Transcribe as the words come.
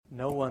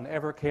No one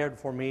ever cared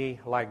for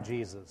me like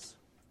Jesus.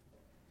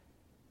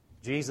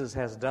 Jesus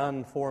has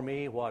done for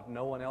me what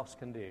no one else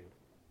can do.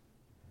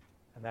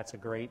 And that's a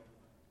great,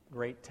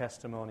 great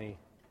testimony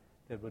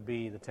that would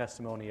be the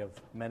testimony of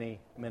many,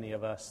 many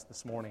of us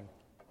this morning.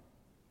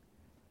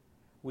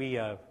 We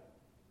are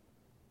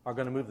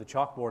going to move the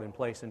chalkboard in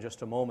place in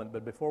just a moment,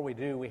 but before we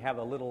do, we have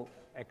a little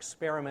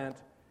experiment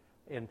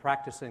in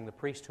practicing the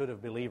priesthood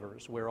of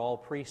believers. We're all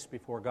priests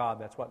before God.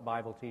 That's what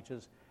Bible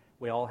teaches.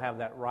 We all have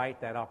that right,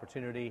 that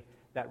opportunity,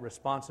 that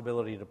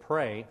responsibility to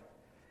pray.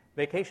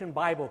 Vacation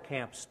Bible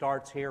Camp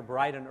starts here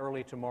bright and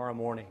early tomorrow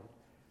morning.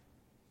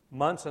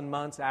 Months and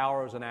months,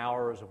 hours and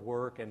hours of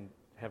work and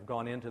have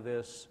gone into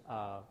this,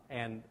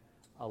 and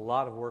a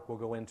lot of work will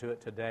go into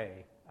it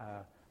today.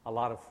 A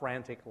lot of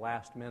frantic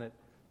last-minute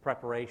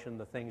preparation,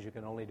 the things you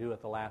can only do at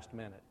the last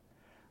minute.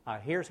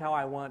 Here's how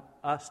I want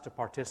us to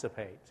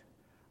participate.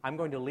 I'm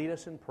going to lead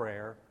us in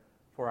prayer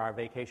for our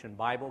Vacation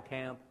Bible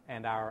Camp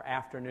and our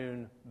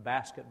afternoon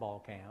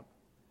basketball camp,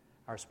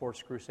 our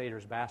Sports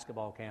Crusaders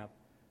basketball camp.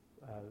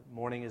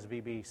 Morning is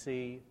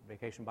VBC,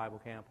 Vacation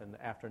Bible Camp, and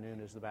the afternoon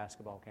is the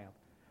basketball camp.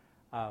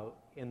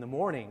 In the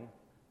morning,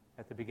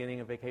 at the beginning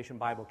of Vacation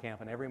Bible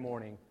Camp, and every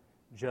morning,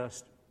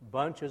 just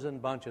bunches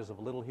and bunches of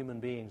little human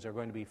beings are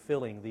going to be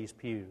filling these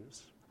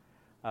pews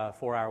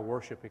for our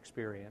worship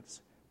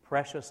experience.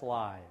 Precious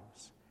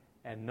lives,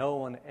 and no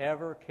one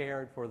ever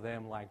cared for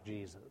them like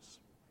Jesus.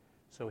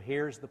 So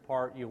here's the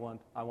part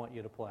I want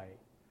you to play.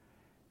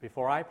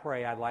 Before I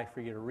pray, I'd like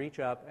for you to reach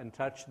up and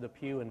touch the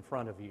pew in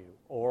front of you.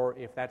 Or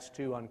if that's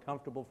too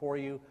uncomfortable for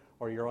you,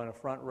 or you're on a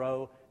front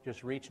row,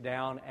 just reach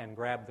down and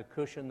grab the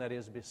cushion that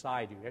is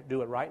beside you.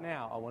 Do it right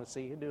now. I want to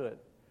see you do it.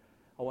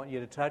 I want you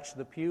to touch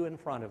the pew in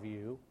front of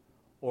you,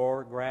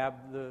 or grab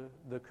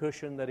the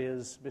cushion that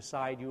is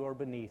beside you or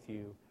beneath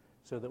you,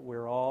 so that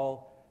we're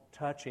all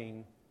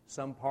touching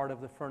some part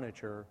of the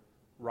furniture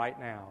right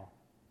now.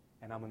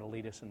 And I'm going to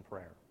lead us in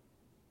prayer.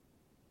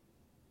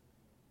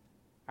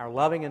 Our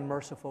loving and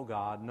merciful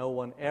God, no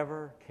one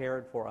ever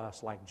cared for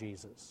us like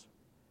Jesus.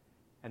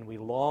 And we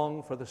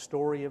long for the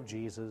story of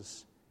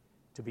Jesus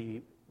to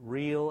be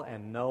real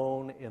and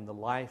known in the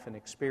life and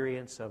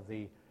experience of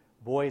the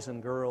boys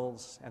and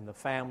girls and the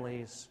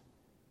families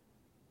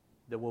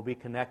that will be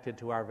connected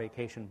to our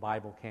Vacation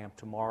Bible Camp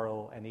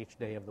tomorrow and each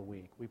day of the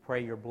week. We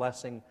pray your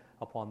blessing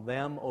upon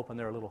them, open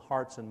their little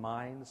hearts and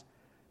minds.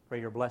 Pray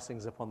your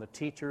blessings upon the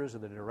teachers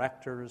and the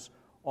directors,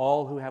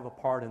 all who have a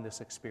part in this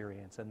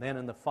experience. And then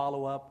in the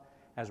follow-up,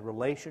 as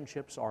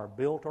relationships are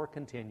built or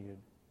continued,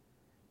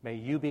 may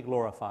you be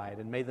glorified.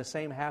 And may the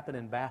same happen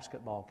in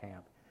basketball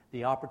camp.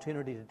 The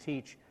opportunity to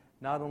teach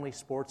not only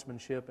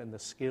sportsmanship and the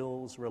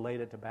skills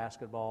related to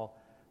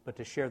basketball, but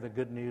to share the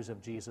good news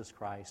of Jesus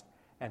Christ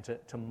and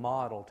to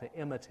model, to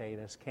imitate,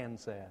 as Ken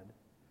said.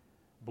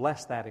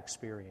 Bless that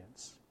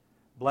experience.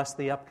 Bless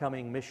the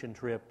upcoming mission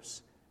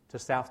trips to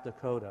South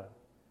Dakota,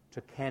 to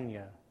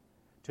Kenya,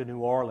 to New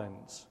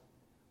Orleans.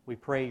 We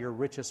pray your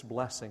richest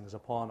blessings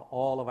upon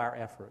all of our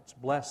efforts.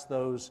 Bless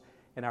those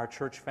in our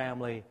church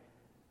family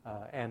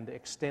and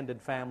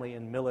extended family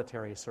in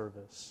military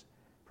service.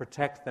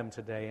 Protect them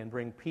today and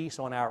bring peace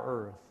on our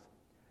earth.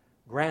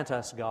 Grant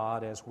us,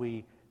 God, as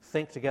we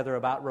think together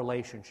about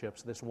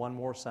relationships this one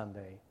more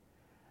Sunday,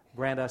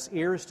 grant us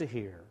ears to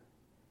hear,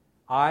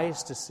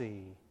 eyes to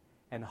see,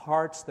 and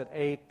hearts that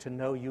ache to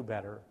know you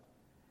better,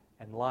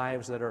 and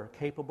lives that are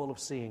capable of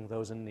seeing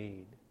those in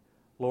need.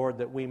 Lord,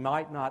 that we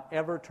might not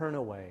ever turn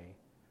away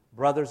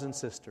brothers and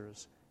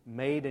sisters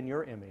made in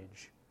your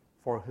image,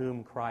 for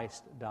whom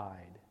Christ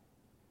died.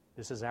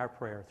 This is our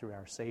prayer through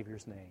our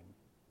Savior's name.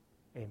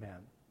 Amen.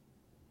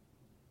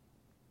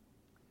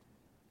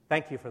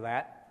 Thank you for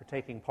that, for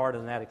taking part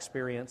in that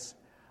experience.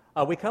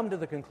 We come to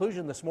the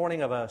conclusion this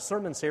morning of a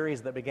sermon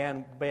series that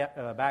began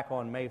back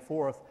on May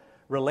 4th,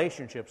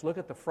 Relationships. Look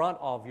at the front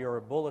of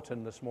your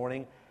bulletin this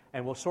morning,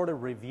 and we'll sort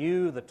of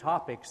review the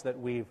topics that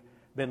we've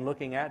been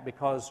looking at,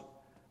 because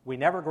we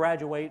never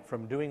graduate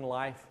from doing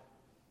life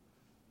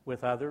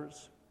with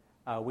others.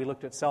 We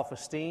looked at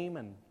self-esteem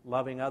and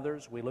loving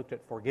others. We looked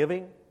at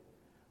forgiving.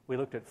 We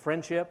looked at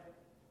friendship,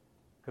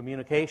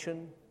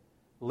 communication,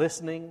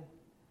 listening,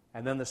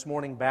 and then this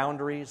morning,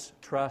 boundaries,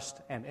 trust,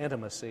 and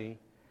intimacy.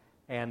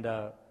 And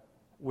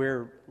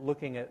we're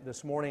looking at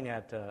this morning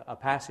at a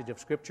passage of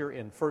Scripture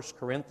in 1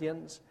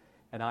 Corinthians,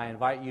 and I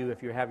invite you,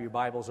 if you have your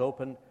Bibles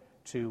open,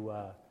 to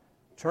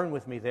turn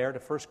with me there to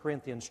 1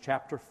 Corinthians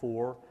chapter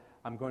 4.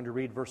 I'm going to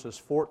read verses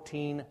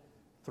 14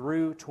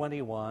 through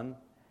 21,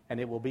 and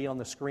it will be on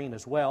the screen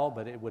as well,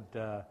 but it would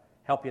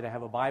help you to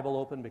have a Bible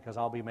open, because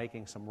I'll be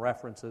making some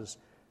references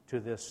to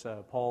this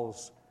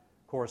Paul's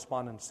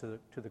correspondence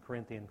to the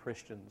Corinthian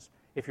Christians.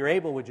 If you're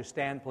able, would you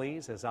stand,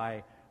 please, as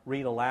I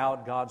read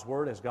aloud God's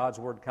Word, as God's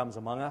Word comes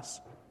among us.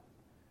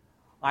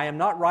 I am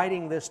not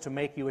writing this to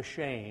make you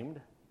ashamed,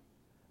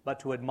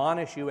 but to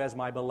admonish you as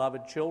my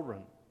beloved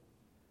children.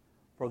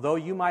 For though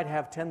you might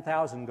have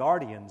 10,000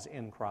 guardians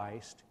in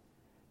Christ,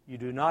 you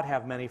do not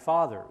have many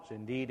fathers.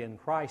 Indeed, in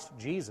Christ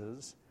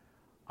Jesus,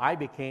 I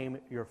became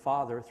your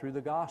father through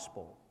the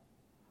gospel.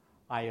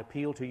 I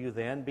appeal to you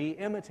then, be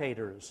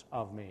imitators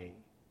of me.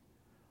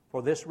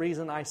 For this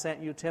reason I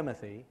sent you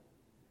Timothy,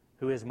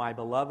 who is my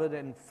beloved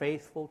and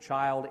faithful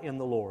child in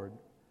the Lord,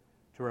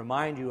 to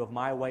remind you of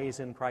my ways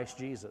in Christ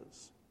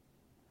Jesus.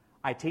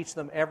 I teach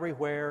them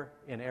everywhere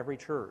in every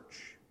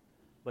church.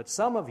 But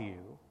some of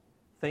you,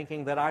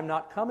 thinking that I'm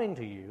not coming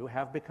to you,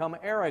 have become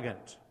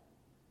arrogant.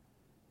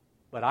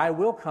 But I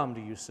will come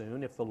to you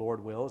soon, if the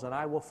Lord wills, and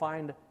I will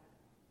find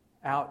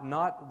out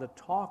not the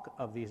talk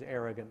of these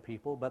arrogant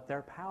people, but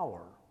their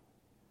power.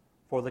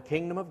 For the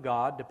kingdom of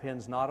God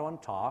depends not on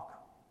talk,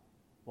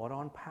 but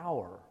on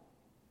power.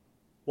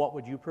 What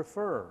would you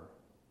prefer?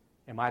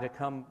 Am I to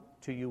come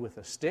to you with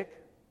a stick,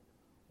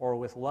 or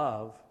with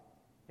love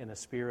in a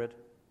spirit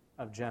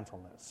of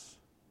gentleness?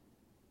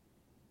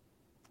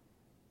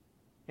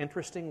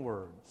 Interesting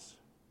words.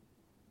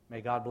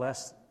 May God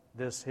bless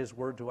this, His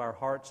word, to our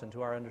hearts and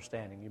to our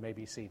understanding. You may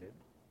be seated.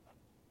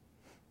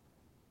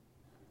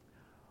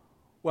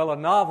 Well, a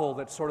novel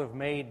that sort of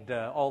made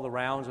all the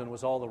rounds and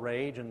was all the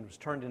rage and was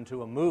turned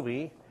into a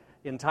movie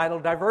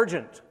entitled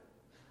Divergent.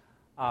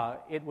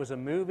 It was a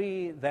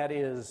movie that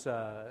is,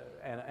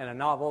 and a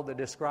novel that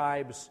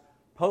describes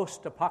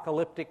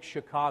post-apocalyptic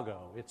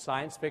Chicago. It's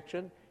science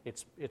fiction.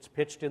 It's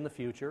pitched in the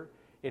future.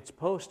 It's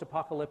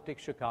post-apocalyptic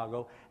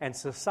Chicago, and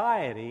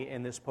society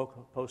in this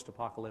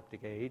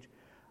post-apocalyptic age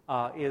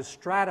is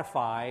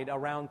stratified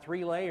around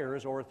three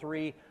layers, or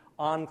three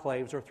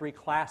enclaves, or three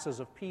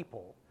classes of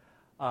people,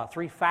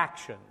 three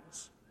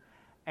factions.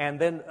 And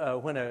then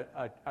when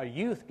a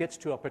youth gets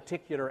to a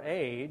particular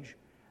age,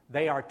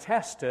 they are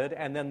tested,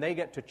 and then they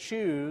get to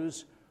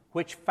choose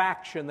which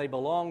faction they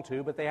belong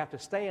to, but they have to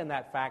stay in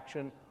that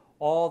faction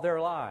all their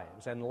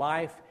lives. And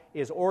life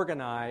is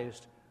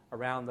organized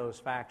around those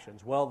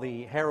factions. Well,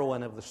 the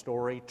heroine of the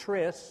story,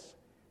 Tris,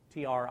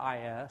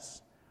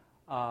 T-R-I-S,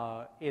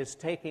 is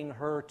taking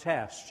her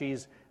test.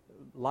 She's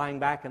lying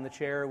back in the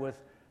chair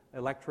with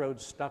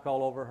electrodes stuck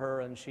all over her,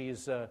 and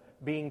she's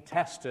being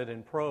tested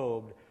and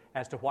probed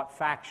as to what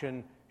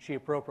faction she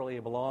appropriately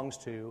belongs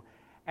to.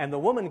 And the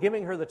woman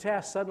giving her the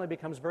test suddenly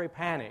becomes very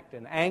panicked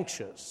and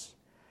anxious.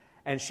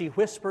 And she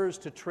whispers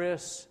to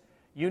Tris,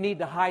 "You need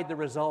to hide the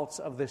results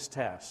of this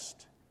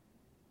test."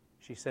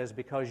 She says,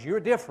 "Because you're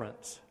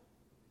different.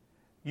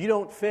 You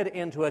don't fit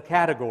into a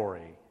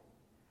category.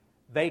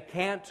 They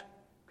can't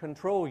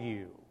control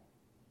you."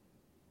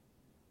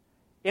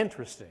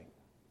 Interesting.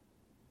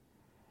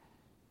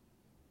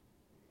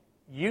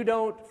 You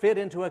don't fit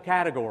into a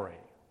category.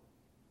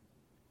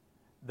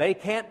 They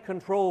can't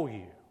control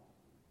you.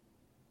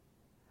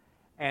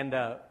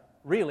 And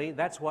really,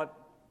 that's what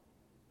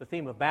the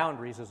theme of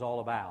boundaries is all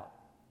about.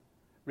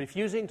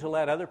 Refusing to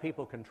let other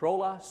people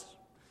control us,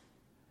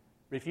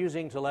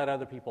 refusing to let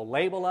other people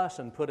label us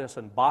and put us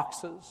in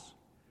boxes,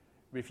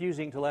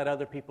 refusing to let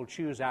other people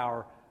choose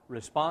our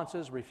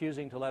responses,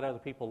 refusing to let other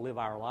people live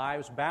our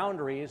lives.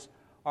 Boundaries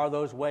are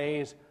those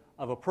ways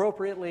of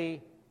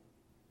appropriately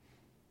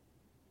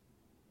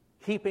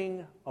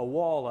keeping a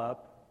wall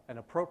up, an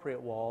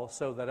appropriate wall,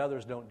 so that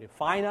others don't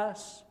define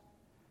us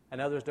and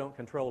others don't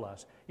control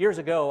us. Years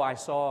ago, I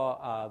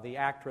saw the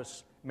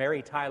actress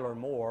Mary Tyler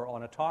Moore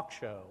on a talk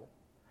show,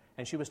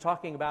 and she was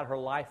talking about her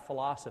life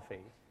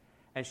philosophy.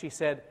 And she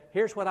said,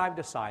 "Here's what I've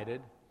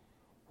decided.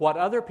 What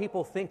other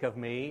people think of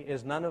me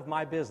is none of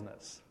my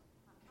business."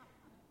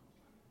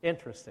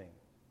 Interesting.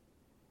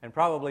 And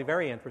probably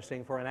very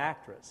interesting for an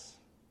actress.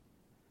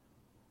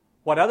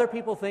 What other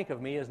people think of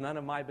me is none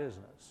of my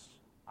business.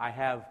 I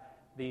have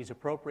these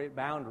appropriate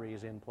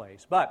boundaries in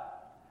place. But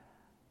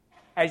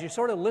as you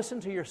sort of listen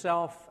to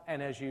yourself,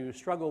 and as you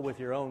struggle with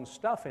your own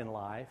stuff in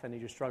life, and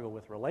as you struggle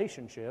with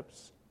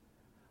relationships,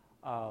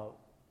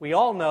 we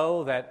all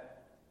know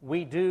that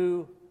we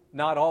do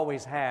not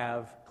always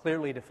have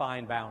clearly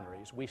defined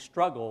boundaries. We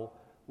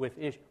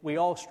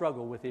all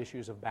struggle with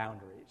issues of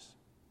boundaries.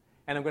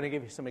 And I'm going to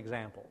give you some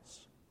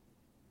examples.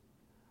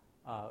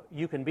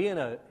 You can be in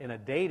a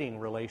dating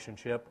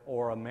relationship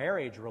or a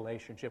marriage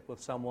relationship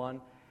with someone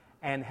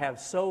and have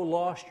so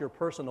lost your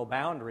personal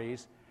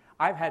boundaries.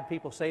 I've had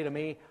people say to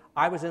me,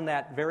 "I was in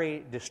that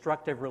very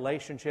destructive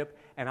relationship,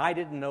 and I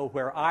didn't know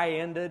where I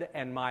ended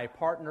and my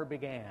partner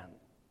began."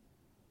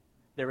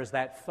 There is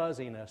that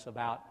fuzziness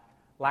about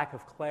lack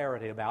of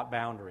clarity about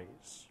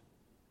boundaries.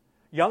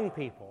 Young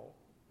people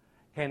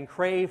can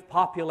crave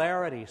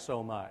popularity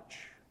so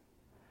much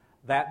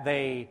that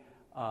they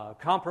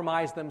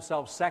compromise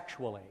themselves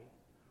sexually,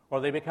 or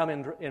they become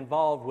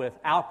involved with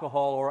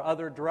alcohol or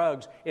other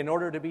drugs in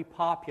order to be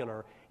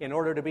popular, in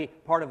order to be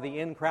part of the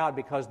in crowd,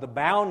 because the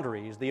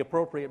boundaries, the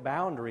appropriate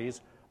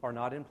boundaries, are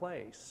not in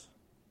place.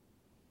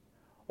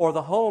 Or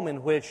the home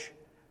in which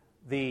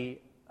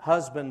the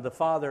husband, the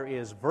father,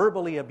 is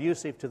verbally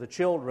abusive to the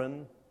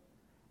children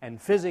and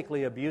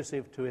physically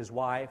abusive to his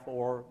wife,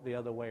 or the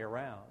other way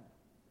around.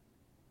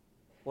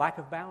 Lack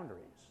of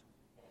boundaries.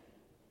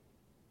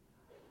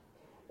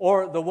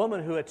 Or the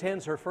woman who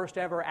attends her first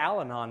ever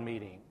Al-Anon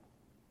meeting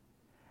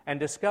and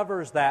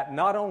discovers that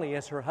not only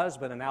is her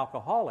husband an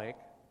alcoholic,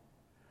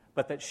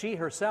 but that she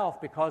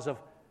herself, because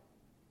of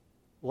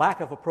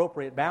lack of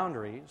appropriate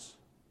boundaries,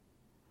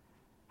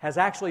 has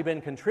actually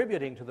been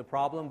contributing to the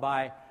problem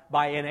by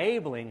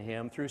enabling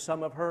him through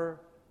some of her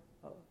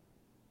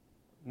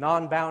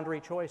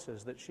non-boundary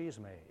choices that she's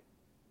made.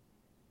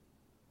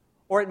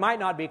 Or it might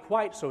not be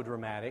quite so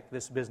dramatic,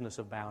 this business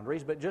of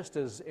boundaries, but just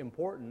as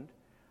important.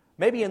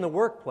 Maybe in the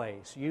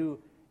workplace, you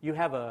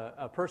have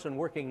a person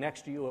working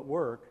next to you at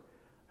work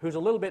who's a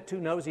little bit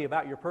too nosy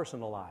about your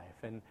personal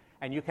life,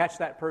 and you catch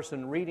that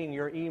person reading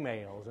your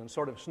emails and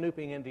sort of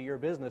snooping into your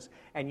business,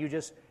 and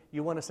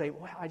you want to say,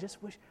 well, I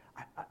just wish,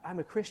 I'm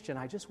a Christian,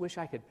 I just wish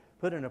I could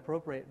put an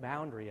appropriate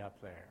boundary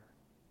up there.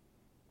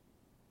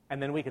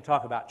 And then we could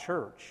talk about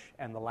church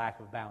and the lack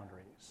of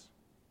boundaries.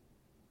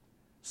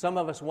 Some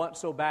of us want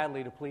so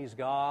badly to please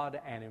God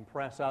and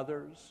impress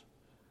others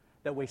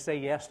that we say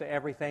yes to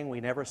everything,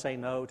 we never say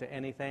no to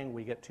anything,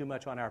 we get too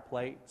much on our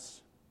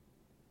plates.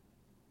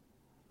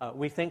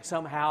 We think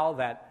somehow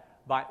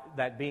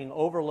that being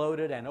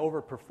overloaded and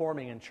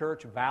overperforming in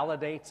church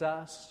validates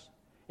us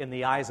in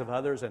the eyes of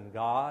others and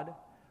God.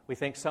 We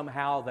think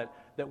somehow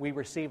that we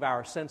receive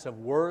our sense of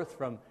worth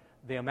from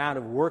the amount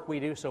of work we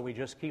do, so we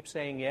just keep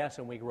saying yes,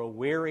 and we grow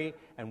weary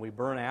and we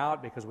burn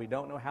out because we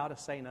don't know how to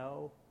say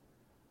no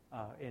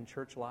in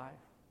church life.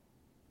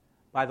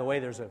 By the way,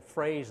 there's a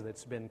phrase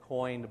that's been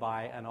coined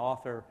by an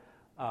author,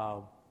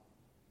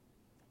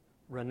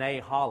 Renee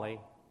Hawley.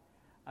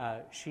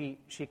 She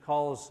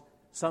calls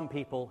some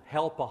people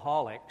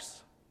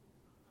helpaholics.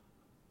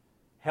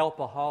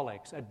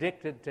 Helpaholics,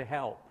 addicted to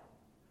help,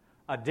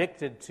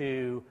 addicted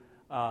to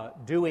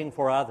doing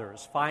for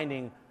others,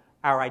 finding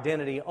our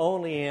identity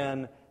only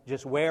in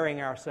just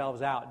wearing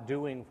ourselves out,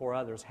 doing for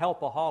others.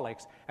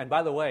 Helpaholics. And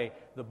by the way,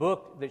 the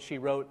book that she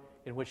wrote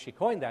in which she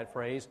coined that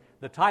phrase,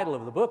 the title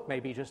of the book may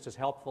be just as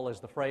helpful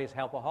as the phrase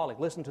helpaholic.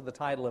 Listen to the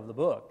title of the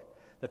book.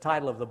 The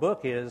title of the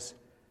book is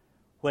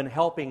When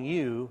Helping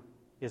You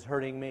is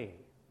Hurting Me.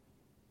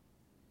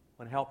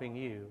 When helping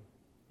you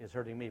is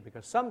hurting me.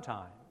 Because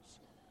sometimes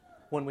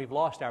when we've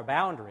lost our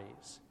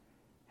boundaries,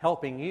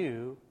 helping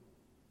you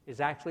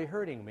is actually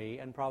hurting me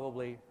and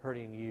probably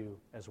hurting you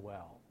as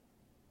well.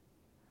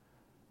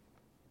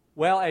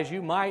 Well, as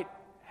you might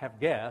have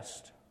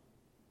guessed,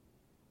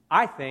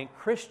 I think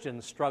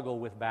Christians struggle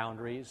with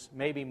boundaries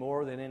maybe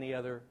more than any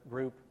other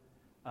group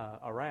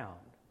around.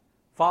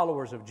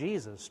 Followers of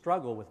Jesus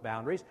struggle with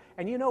boundaries.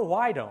 And you know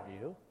why, don't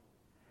you?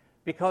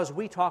 Because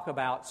we talk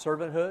about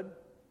servanthood.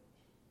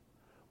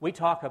 We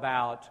talk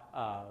about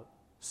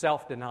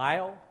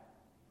self-denial.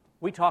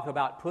 We talk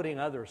about putting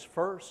others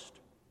first.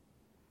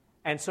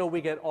 And so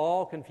we get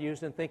all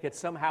confused and think it's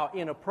somehow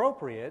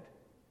inappropriate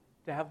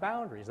to have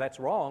boundaries. That's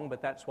wrong,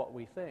 but that's what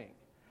we think.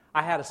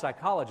 I had a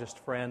psychologist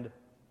friend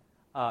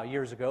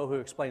years ago who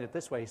explained it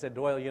this way. He said,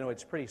 Doyle,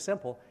 it's pretty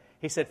simple.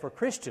 He said, for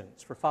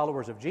Christians, for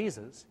followers of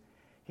Jesus,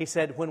 he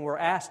said, when we're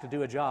asked to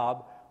do a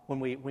job, when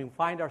we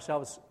find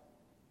ourselves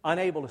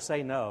unable to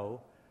say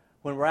no,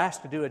 when we're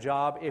asked to do a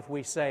job, if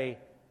we say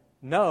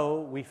no,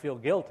 we feel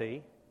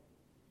guilty.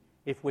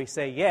 If we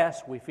say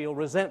yes, we feel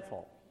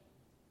resentful.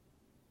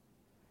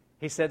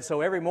 He said, so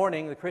every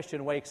morning the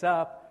Christian wakes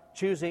up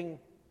choosing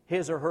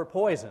his or her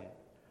poison.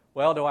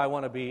 Well, do I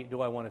want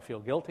to feel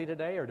guilty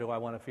today, or do I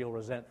want to feel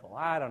resentful?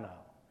 I don't know.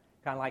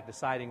 Kind of like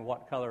deciding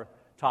what color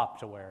top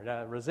to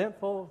wear.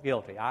 Resentful,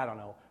 guilty, I don't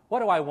know. What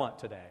do I want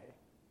today?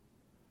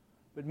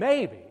 But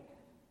maybe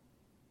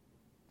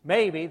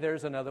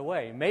there's another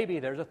way. Maybe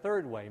there's a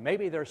third way.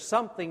 Maybe there's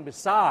something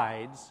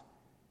besides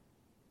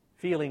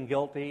feeling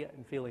guilty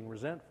and feeling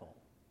resentful.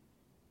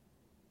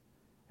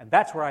 And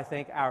that's where I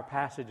think our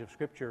passage of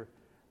Scripture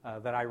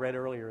that I read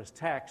earlier as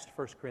text,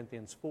 1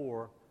 Corinthians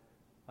 4,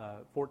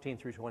 14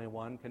 through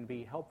 21, can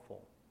be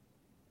helpful.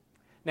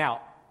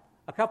 Now,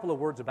 a couple of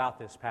words about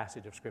this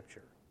passage of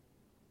Scripture.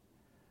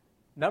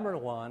 Number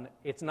one,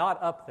 it's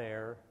not up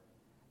there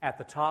at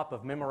the top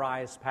of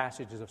memorized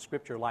passages of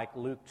Scripture like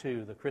Luke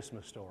 2, the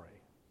Christmas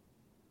story.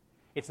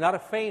 It's not a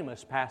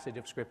famous passage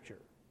of Scripture.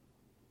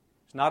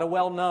 It's not a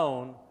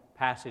well-known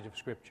passage of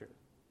Scripture.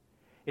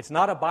 It's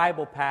not a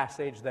Bible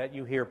passage that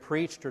you hear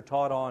preached or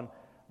taught on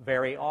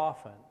very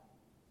often.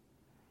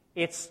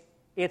 It's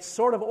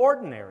sort of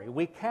ordinary.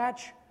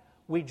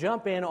 We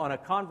jump in on a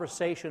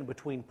conversation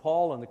between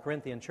Paul and the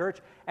Corinthian church,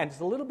 and it's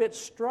a little bit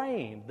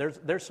strained.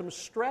 There's some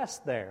stress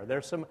there.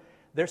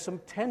 There's some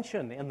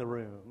tension in the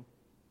room.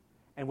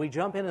 And we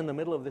jump in the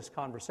middle of this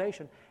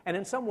conversation, and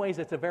in some ways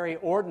it's a very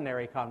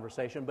ordinary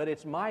conversation, but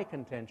it's my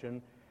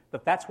contention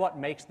that that's what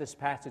makes this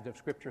passage of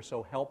Scripture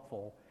so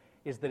helpful,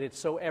 is that it's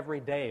so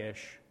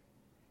everyday-ish,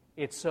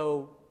 it's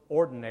so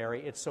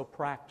ordinary, it's so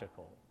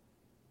practical.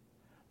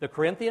 The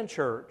Corinthian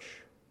church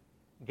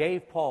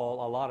gave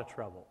Paul a lot of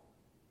trouble.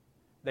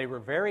 They were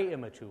very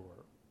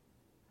immature.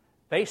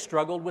 They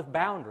struggled with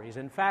boundaries.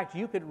 In fact,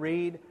 you could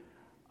read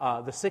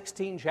the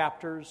 16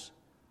 chapters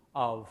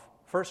of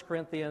 1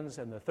 Corinthians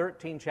and the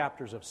 13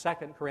 chapters of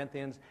 2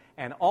 Corinthians,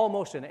 and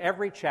almost in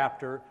every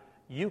chapter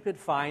you could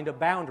find a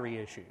boundary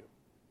issue.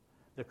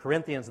 The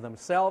Corinthians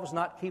themselves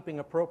not keeping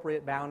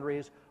appropriate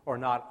boundaries or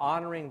not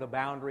honoring the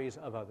boundaries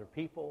of other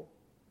people,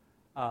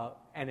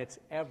 and it's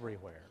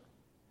everywhere.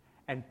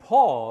 And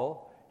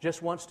Paul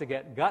just wants to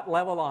get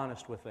gut-level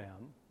honest with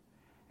them,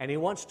 and he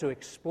wants to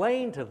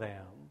explain to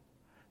them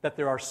that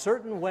there are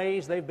certain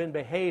ways they've been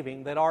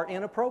behaving that are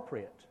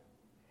inappropriate.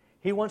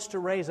 He wants to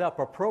raise up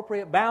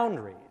appropriate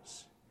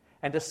boundaries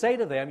and to say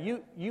to them,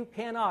 you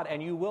cannot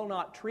and you will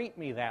not treat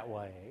me that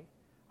way.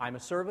 I'm a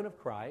servant of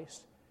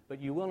Christ,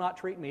 but you will not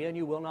treat me and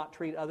you will not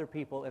treat other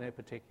people in a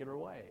particular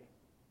way.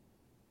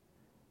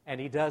 And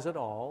he does it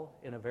all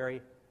in a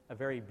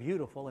very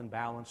beautiful and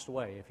balanced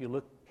way. If you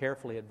look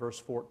carefully at verse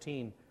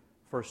 14,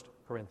 1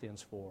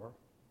 Corinthians 4,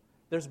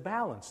 there's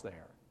balance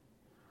there.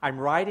 I'm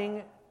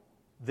writing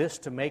this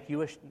to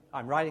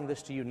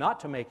you not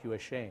to make you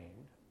ashamed,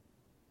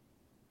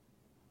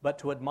 but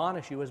to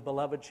admonish you as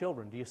beloved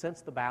children. Do you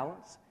sense the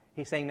balance?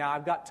 He's saying, now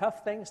I've got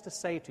tough things to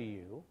say to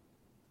you,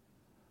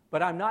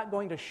 but I'm not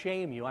going to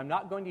shame you. I'm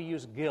not going to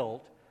use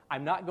guilt.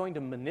 I'm not going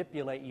to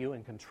manipulate you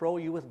and control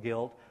you with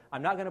guilt.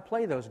 I'm not going to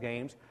play those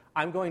games.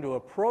 I'm going to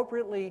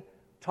appropriately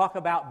talk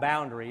about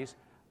boundaries,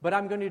 but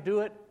I'm going to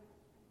do it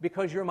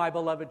because you're my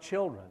beloved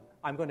children.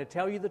 I'm going to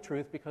tell you the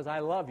truth because I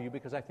love you,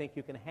 because I think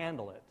you can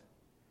handle it.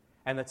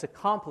 And it's a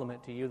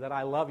compliment to you that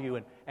I love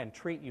you and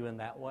treat you in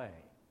that way.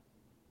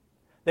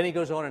 Then he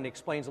goes on and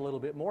explains a little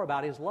bit more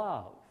about his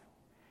love.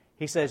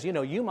 He says,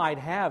 you might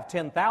have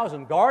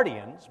 10,000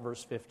 guardians,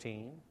 verse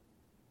 15,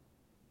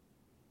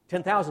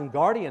 10,000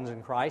 guardians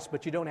in Christ,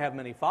 but you don't have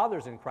many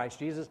fathers in Christ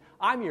Jesus.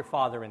 I'm your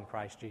father in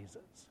Christ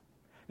Jesus.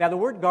 Now, the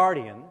word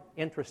guardian,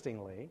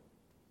 interestingly,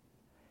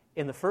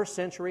 in the first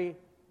century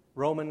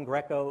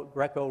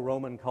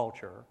Greco-Roman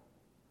culture,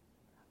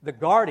 the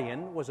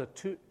guardian was a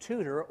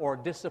tutor or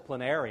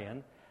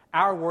disciplinarian.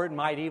 Our word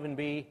might even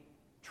be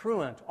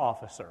truant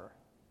officer.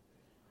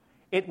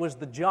 It was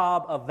the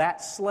job of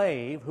that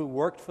slave who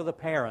worked for the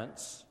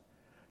parents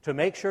to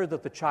make sure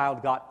that the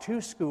child got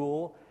to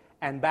school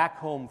and back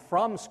home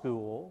from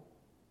school.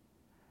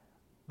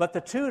 But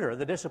the tutor,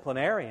 the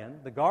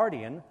disciplinarian, the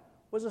guardian,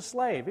 was a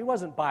slave. He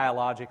wasn't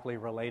biologically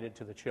related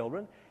to the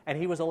children, and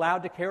he was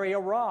allowed to carry a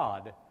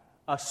rod,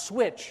 a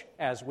switch,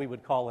 as we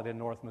would call it in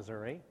North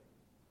Missouri,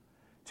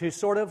 to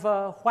sort of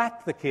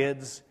whack the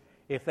kids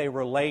if they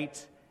were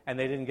late and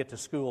they didn't get to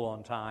school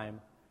on time,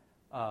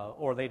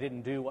 or they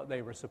didn't do what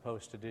they were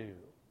supposed to do.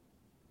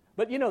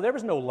 But there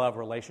was no love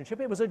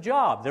relationship. It was a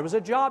job. There was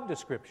a job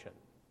description.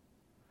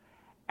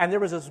 And there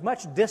was as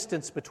much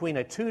distance between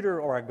a tutor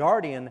or a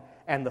guardian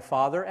and the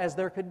father as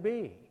there could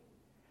be.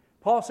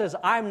 Paul says,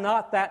 I'm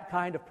not that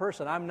kind of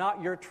person. I'm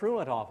not your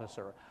truant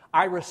officer.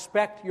 I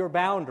respect your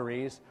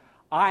boundaries.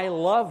 I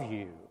love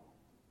you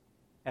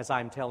as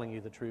I'm telling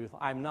you the truth.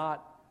 I'm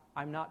not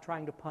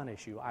trying to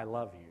punish you. I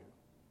love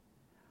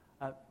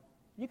you.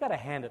 You got to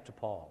hand it to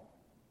Paul.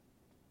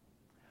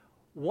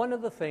 One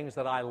of the things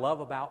that I love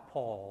about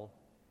Paul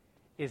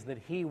is that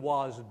he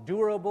was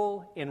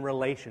durable in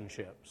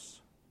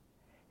relationships.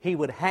 He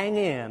would hang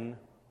in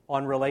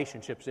on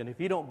relationships. And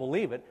if you don't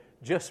believe it,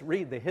 just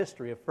read the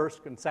history of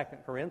 1st and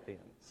 2nd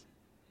Corinthians.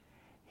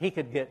 He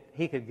could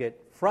get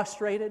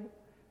frustrated.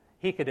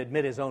 He could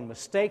admit his own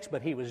mistakes,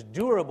 but he was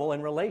durable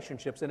in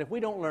relationships. And if we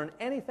don't learn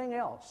anything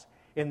else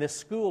in this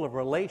school of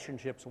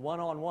relationships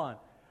 101,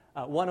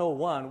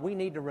 we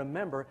need to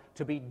remember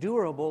to be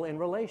durable in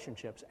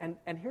relationships. And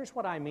here's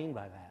what I mean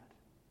by that.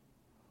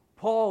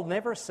 Paul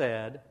never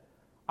said,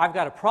 I've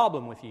got a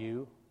problem with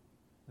you,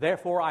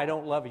 therefore I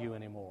don't love you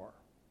anymore.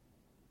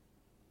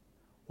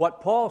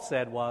 What Paul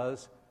said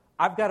was,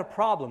 I've got a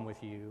problem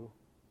with you,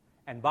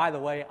 and by the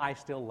way, I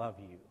still love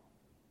you.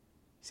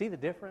 See the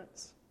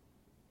difference?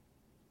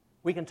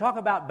 We can talk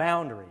about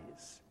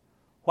boundaries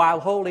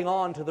while holding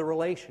on to the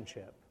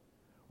relationship.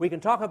 We can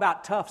talk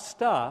about tough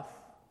stuff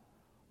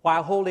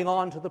while holding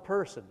on to the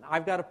person.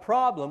 I've got a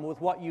problem with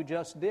what you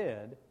just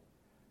did,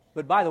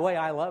 but by the way,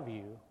 I love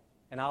you,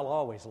 and I'll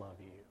always love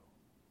you.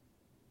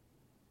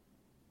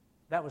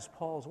 That was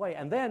Paul's way.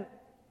 And then,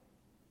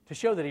 to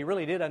show that he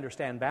really did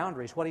understand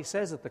boundaries, what he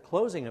says at the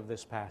closing of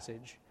this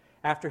passage,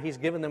 after he's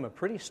given them a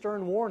pretty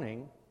stern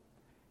warning,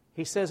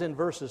 he says in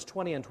verses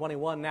 20 and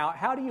 21, now,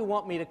 how do you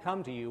want me to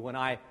come to you when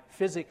I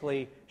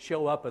physically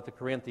show up at the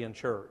Corinthian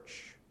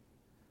church?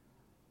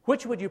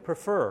 Which would you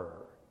prefer?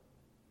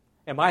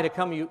 Am I to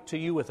come to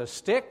you with a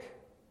stick,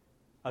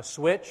 a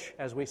switch,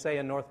 as we say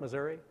in North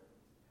Missouri?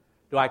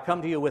 Do I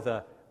come to you with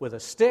a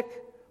stick,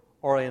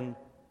 or in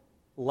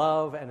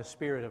love and a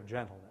spirit of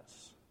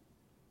gentleness?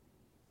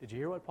 Did you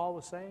hear what Paul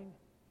was saying?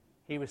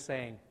 He was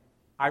saying,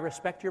 I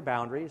respect your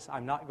boundaries.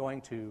 I'm not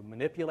going to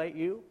manipulate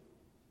you.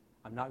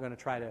 I'm not going to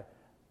try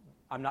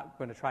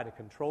to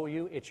control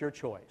you. It's your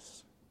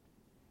choice.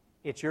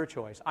 It's your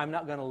choice. I'm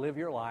not going to live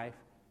your life.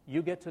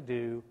 You get to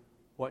do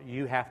what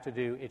you have to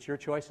do. It's your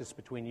choice. It's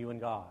between you and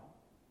God.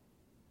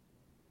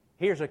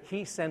 Here's a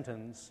key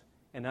sentence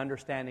in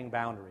understanding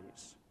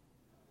boundaries.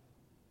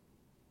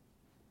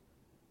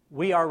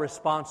 We are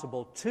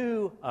responsible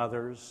to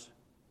others.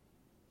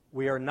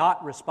 We are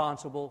not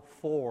responsible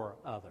for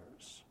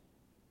others.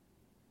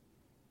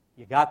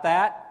 You got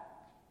that?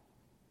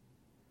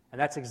 And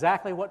that's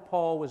exactly what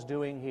Paul was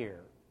doing here.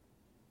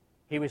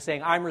 He was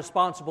saying, I'm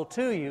responsible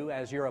to you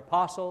as your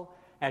apostle,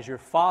 as your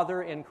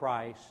father in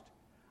Christ.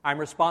 I'm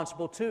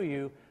responsible to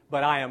you,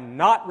 but I am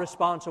not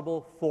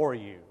responsible for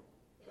you.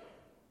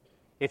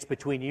 It's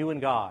between you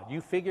and God.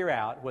 You figure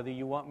out whether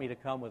you want me to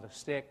come with a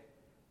stick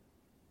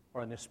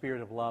or in the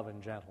spirit of love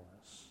and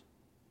gentleness.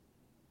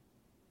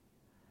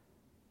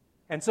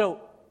 And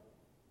so,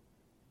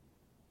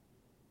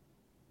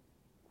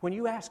 when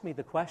you ask me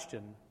the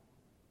question,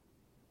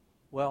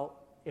 well,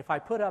 if I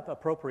put up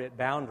appropriate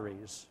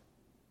boundaries,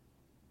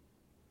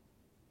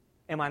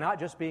 am I not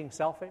just being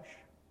selfish?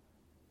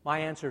 My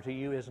answer to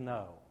you is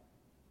no.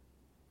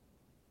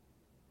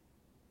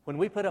 When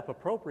we put up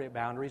appropriate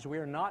boundaries, we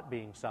are not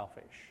being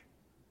selfish.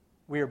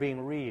 We are being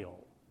real.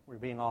 We're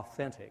being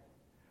authentic.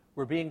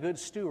 We're being good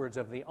stewards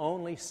of the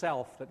only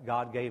self that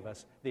God gave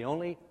us, the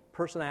only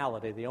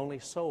personality, the only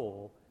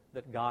soul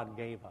that God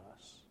gave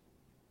us.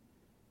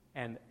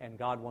 And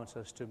God wants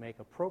us to make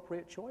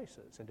appropriate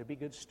choices and to be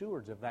good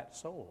stewards of that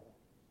soul.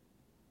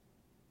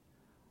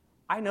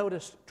 I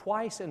noticed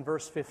twice in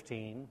verse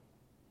 15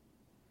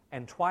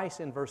 and twice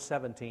in verse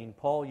 17,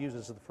 Paul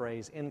uses the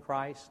phrase in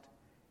Christ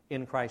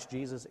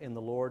Jesus, in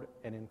the Lord,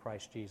 and in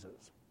Christ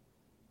Jesus.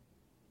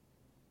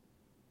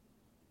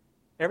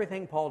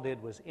 Everything Paul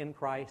did was in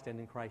Christ and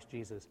in Christ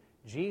Jesus.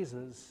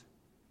 Jesus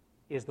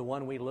is the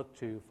one we look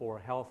to for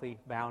healthy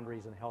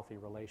boundaries and healthy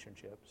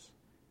relationships.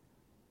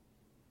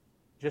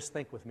 Just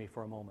think with me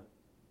for a moment.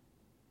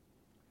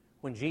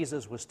 When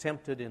Jesus was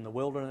tempted in the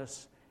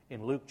wilderness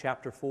in Luke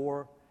chapter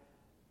 4,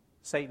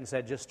 Satan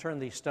said, just turn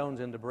these stones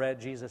into bread.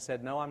 Jesus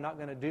said, no, I'm not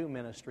going to do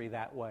ministry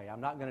that way. I'm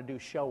not going to do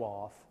show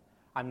off.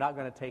 I'm not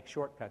going to take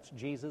shortcuts.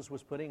 Jesus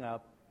was putting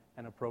up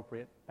an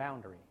appropriate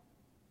boundary.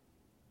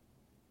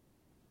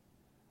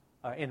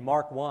 In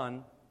Mark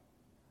 1,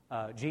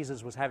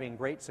 Jesus was having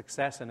great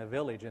success in a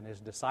village, and his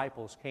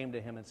disciples came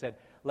to him and said,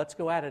 let's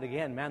go at it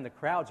again. Man, the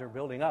crowds are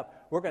building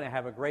up. We're going to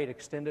have a great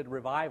extended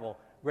revival.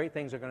 Great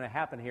things are going to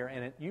happen here.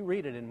 And you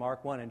read it in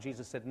Mark 1, and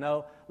Jesus said,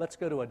 no, let's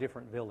go to a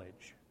different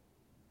village.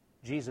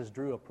 Jesus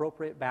drew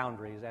appropriate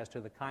boundaries as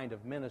to the kind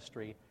of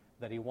ministry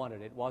that he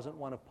wanted. It wasn't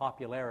one of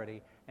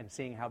popularity and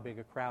seeing how big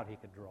a crowd he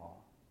could draw.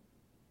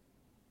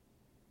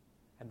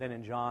 And then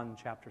in John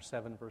chapter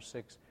 7, verse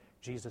 6,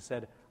 Jesus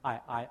said,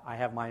 I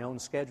have my own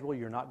schedule.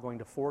 You're not going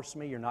to force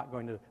me. You're not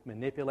going to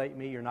manipulate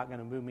me. You're not going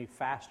to move me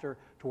faster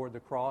toward the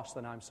cross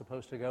than I'm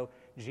supposed to go.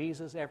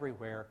 Jesus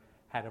everywhere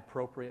had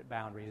appropriate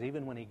boundaries.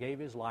 Even when he gave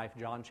his life,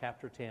 John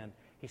chapter 10,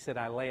 he said,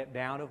 I lay it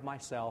down of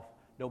myself.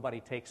 Nobody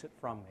takes it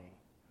from me.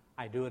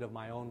 I do it of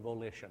my own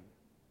volition.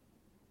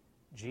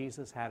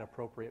 Jesus had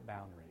appropriate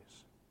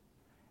boundaries.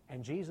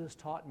 And Jesus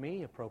taught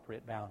me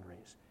appropriate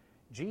boundaries.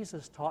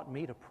 Jesus taught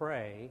me to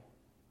pray,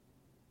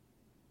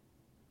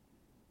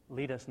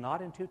 lead us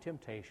not into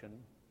temptation,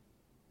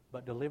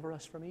 but deliver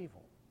us from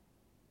evil.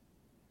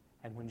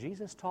 And when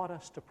Jesus taught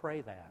us to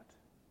pray that,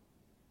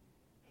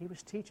 he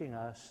was teaching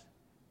us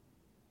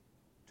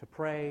to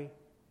pray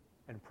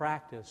and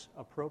practice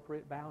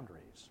appropriate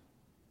boundaries.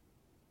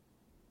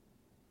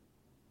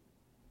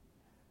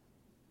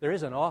 There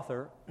is an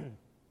author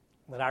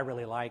that I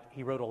really like.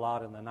 He wrote a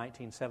lot in the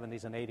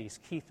 1970s and 80s,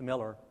 Keith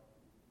Miller.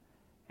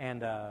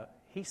 And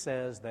he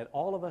says that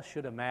all of us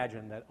should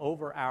imagine that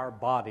over our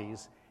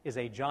bodies is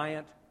a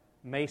giant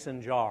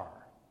mason jar.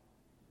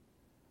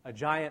 A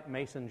giant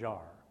mason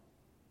jar.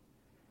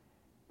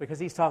 Because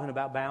he's talking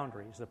about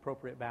boundaries,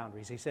 appropriate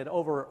boundaries. He said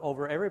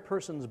over every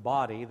person's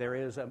body there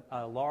is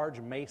a large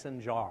mason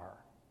jar.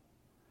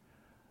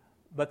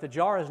 But the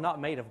jar is not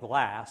made of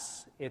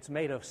glass. It's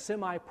made of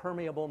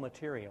semi-permeable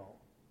material.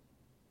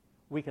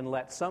 We can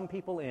let some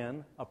people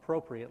in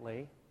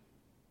appropriately,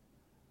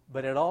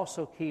 but it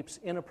also keeps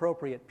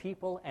inappropriate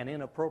people and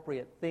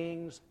inappropriate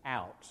things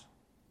out.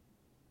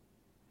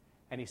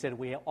 And he said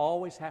we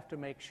always have to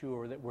make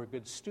sure that we're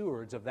good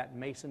stewards of that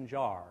mason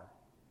jar,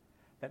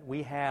 that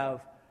we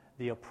have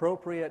the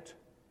appropriate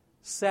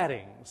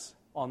settings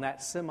on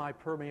that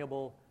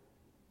semi-permeable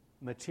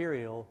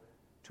material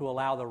to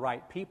allow the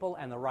right people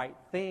and the right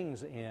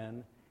things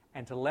in,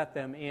 and to let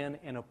them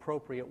in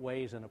appropriate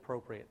ways and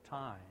appropriate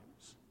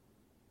times,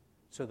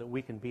 so that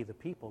we can be the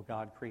people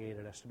God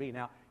created us to be.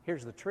 Now,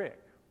 here's the trick.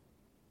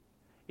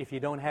 If you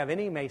don't have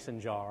any mason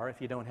jar,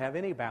 if you don't have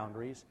any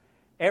boundaries,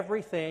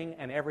 everything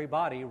and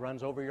everybody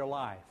runs over your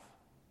life.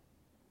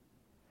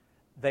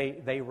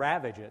 They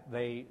ravage it.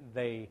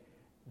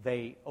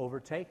 They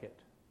overtake it.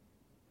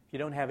 If you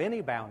don't have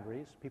any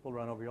boundaries, people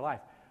run over your life.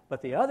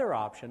 But the other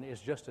option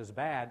is just as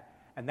bad,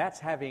 and that's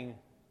having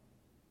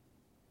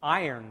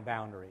iron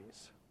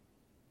boundaries,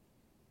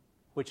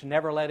 which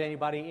never let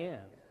anybody in.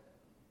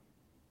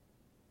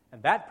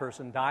 And that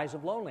person dies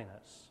of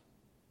loneliness.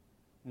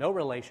 No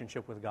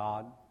relationship with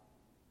God,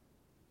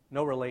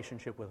 no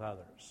relationship with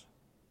others.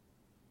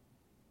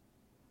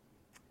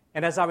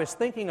 And as I was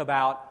thinking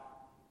about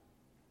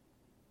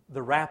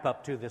the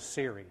wrap-up to this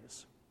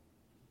series,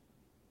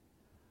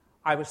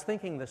 I was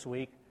thinking this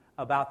week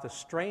about the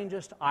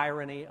strangest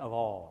irony of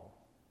all,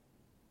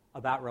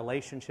 about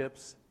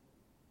relationships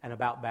and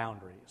about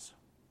boundaries.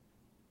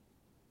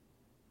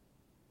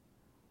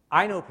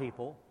 I know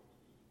people,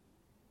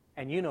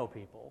 and you know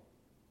people,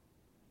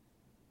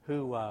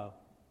 who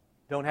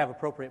don't have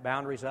appropriate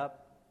boundaries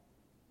up.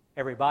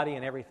 Everybody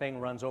and everything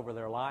runs over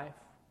their life,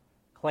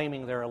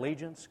 claiming their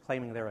allegiance,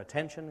 claiming their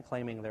attention,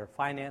 claiming their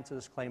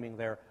finances, claiming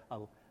their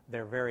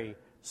very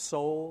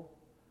soul.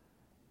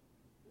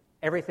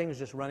 Everything's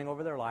just running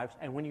over their lives.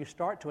 And when you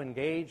start to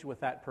engage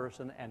with that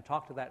person and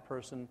talk to that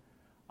person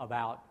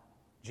about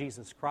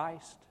Jesus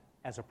Christ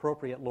as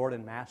appropriate Lord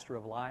and Master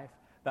of life,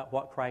 about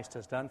what Christ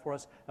has done for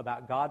us,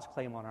 about God's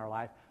claim on our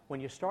life, when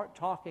you start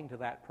talking to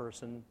that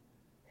person,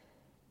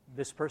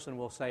 this person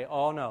will say,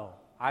 oh no,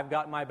 I've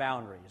got my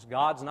boundaries.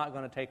 God's not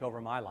going to take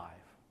over my life.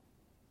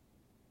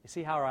 You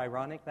see how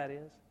ironic that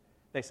is?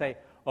 They say,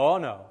 oh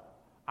no,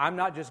 I'm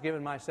not just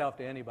giving myself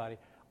to anybody.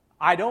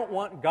 I don't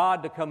want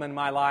God to come in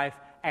my life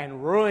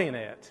and ruin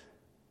it.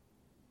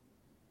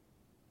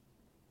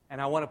 And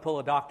I want to pull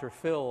a Dr.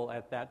 Phil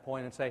at that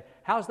point and say,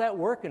 how's that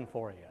working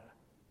for you?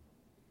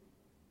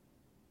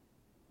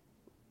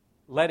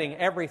 Letting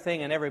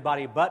everything and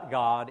everybody but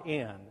God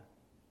in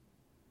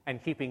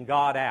and keeping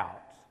God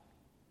out.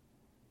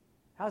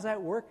 How's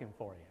that working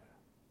for you?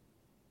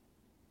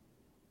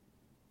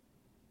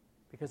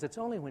 Because it's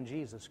only when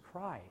Jesus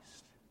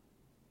Christ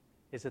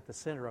is at the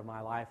center of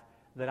my life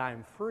that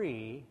I'm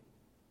free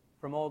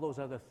from all those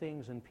other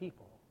things and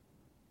people.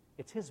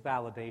 It's His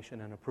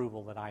validation and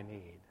approval that I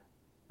need,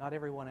 not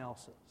everyone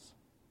else's.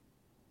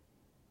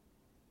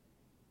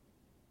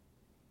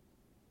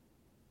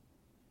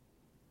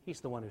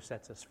 He's the one who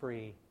sets us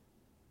free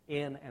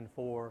in and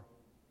for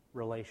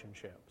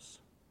relationships.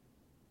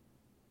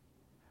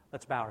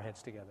 Let's bow our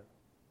heads together.